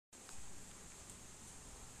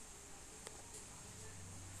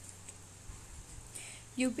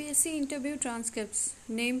UPSC interview transcripts.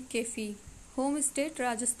 Name Kefi. Home state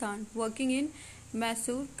Rajasthan. Working in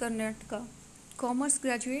Mysore, Karnataka. Commerce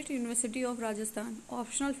graduate, University of Rajasthan.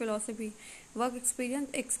 Optional philosophy. Work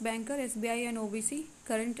experience ex banker, SBI and OBC.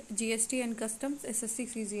 Current GST and customs, SSC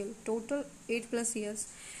CGL. Total 8 plus years.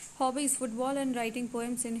 Hobbies football and writing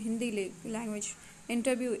poems in Hindi language.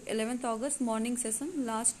 Interview 11th August morning session.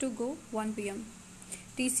 Last to go 1 pm.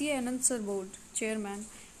 TCA Announcer Board Chairman.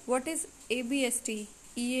 What is ABST,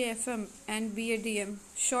 EAFM and BADM?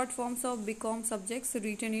 Short forms of BCom subjects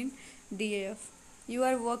written in DAF. You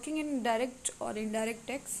are working in direct or indirect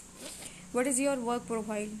tax. What is your work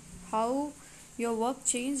profile? How your work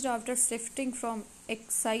changed after shifting from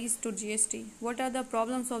excise to GST? What are the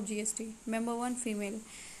problems of GST? Member 1 female.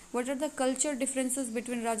 What are the culture differences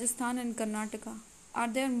between Rajasthan and Karnataka? Are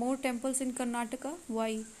there more temples in Karnataka?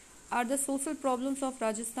 Why? Are the social problems of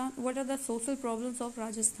Rajasthan? What are the social problems of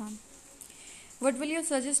Rajasthan? What will you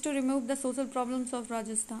suggest to remove the social problems of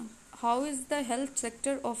Rajasthan? How is the health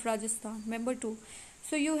sector of Rajasthan? Member 2.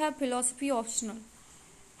 So you have philosophy optional.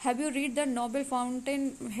 Have you read the Nobel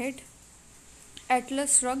Fountainhead?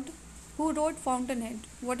 Atlas Shrugged. Who wrote Fountainhead?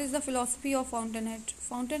 What is the philosophy of Fountainhead?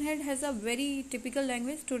 Fountainhead has a very typical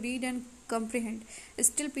language to read and comprehend.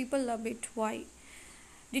 Still people love it. Why?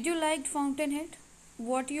 Did you like Fountainhead?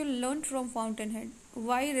 What you learned from Fountainhead?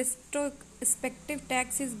 Why retrospective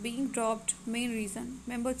tax is being dropped? Main reason.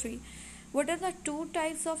 Number 3. What are the two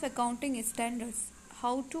types of accounting standards?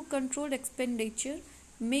 How to control expenditure,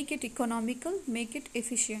 make it economical, make it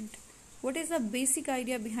efficient. What is the basic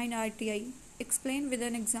idea behind RTI? Explain with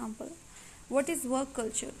an example. What is work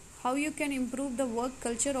culture? How you can improve the work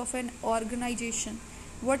culture of an organization.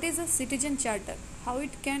 What is a citizen charter? How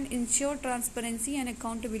it can ensure transparency and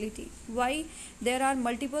accountability. Why there are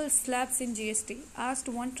multiple slabs in GST. Asked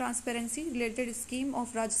one transparency related scheme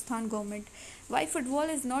of Rajasthan government. Why football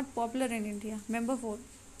is not popular in India. Member 4.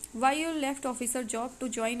 Why you left officer job to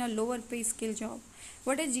join a lower pay skill job.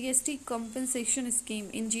 What is GST compensation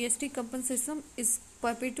scheme? In GST compensation is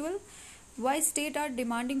perpetual. Why states are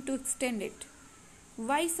demanding to extend it?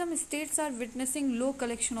 Why some states are witnessing low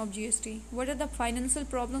collection of GST? What are the financial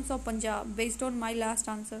problems of Punjab based on my last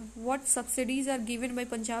answer? What subsidies are given by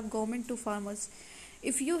Punjab government to farmers?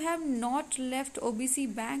 If you have not left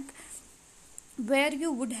OBC bank, where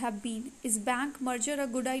you would have been? Is bank merger a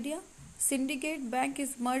good idea? Syndicate bank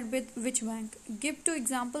is merged with which bank? Give 2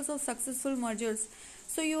 examples of successful mergers.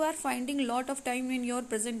 So you are finding lot of time in your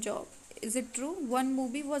present job. Is it true? One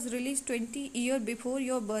movie was released 20 years before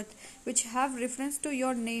your birth, which have reference to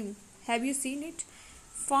your name. Have you seen it?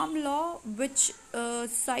 Farm law, which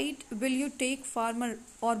side will you take, farmer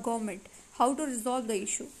or government? How to resolve the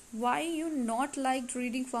issue? Why you not liked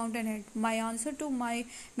reading Fountainhead? My answer to my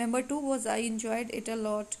member 2 was I enjoyed it a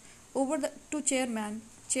lot. To chairman.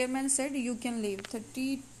 Chairman said you can leave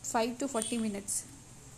 35 to 40 minutes.